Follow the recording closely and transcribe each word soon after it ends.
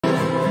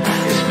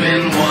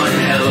been one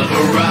hell of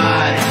a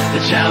ride.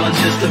 The challenge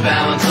is to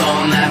balance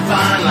on that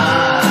fine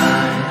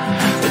line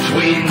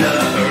between the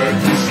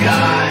earth and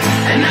sky.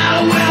 And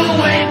I will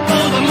wait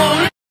for the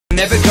morning.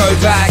 Never go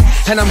back,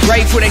 and I'm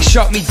grateful they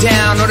shot me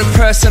down. Not the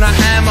person I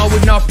am, I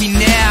would not be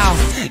now.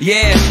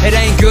 Yeah, it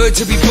ain't good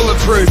to be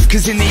bulletproof,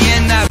 cause in the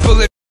end that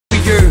bullet for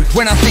you.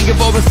 When I think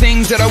of all the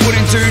things that I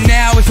wouldn't do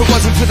now if it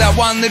wasn't for that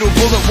one little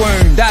bullet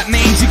wound. That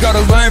means you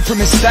gotta learn from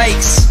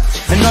mistakes,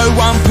 and no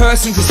one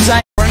person to say.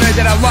 I know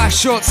that our life's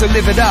short, so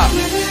live it up.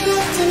 Live it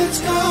up till it's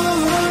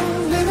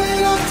gone. Live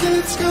it up till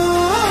it's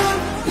gone.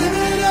 Live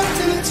it up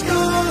till it's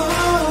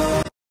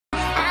gone.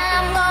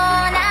 I'm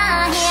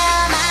gonna hear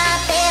my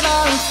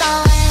favorite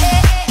song.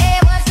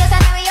 What's the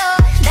scenario?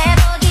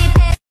 Never keep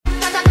it.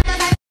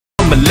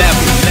 On my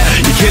level,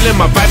 you're killing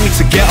my vibe, need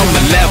to get on my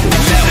level.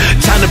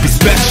 Trying to be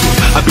special,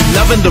 I've been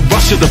loving the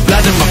rush of the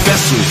blood in my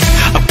vessels.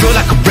 I feel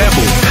like a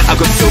rebel, I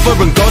got silver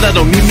and gold, I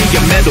don't need me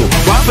a medal.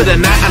 Ride for the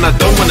night and I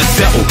don't wanna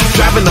settle.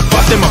 Driving the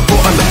bus, then my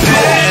foot on the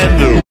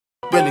pedal.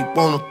 Really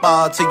wanna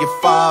fall till you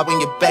fall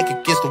when you're back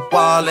against the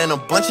wall. And a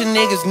bunch of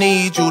niggas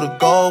need you to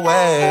go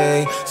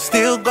away.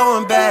 Still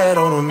going bad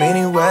on them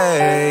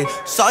anyway.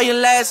 Saw you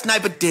last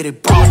night but did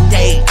it broad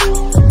day.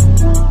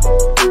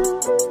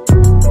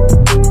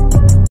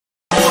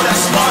 All that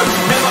smoke,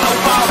 never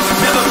above,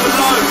 never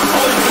below.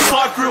 Always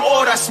slide through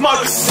all that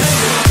smoke.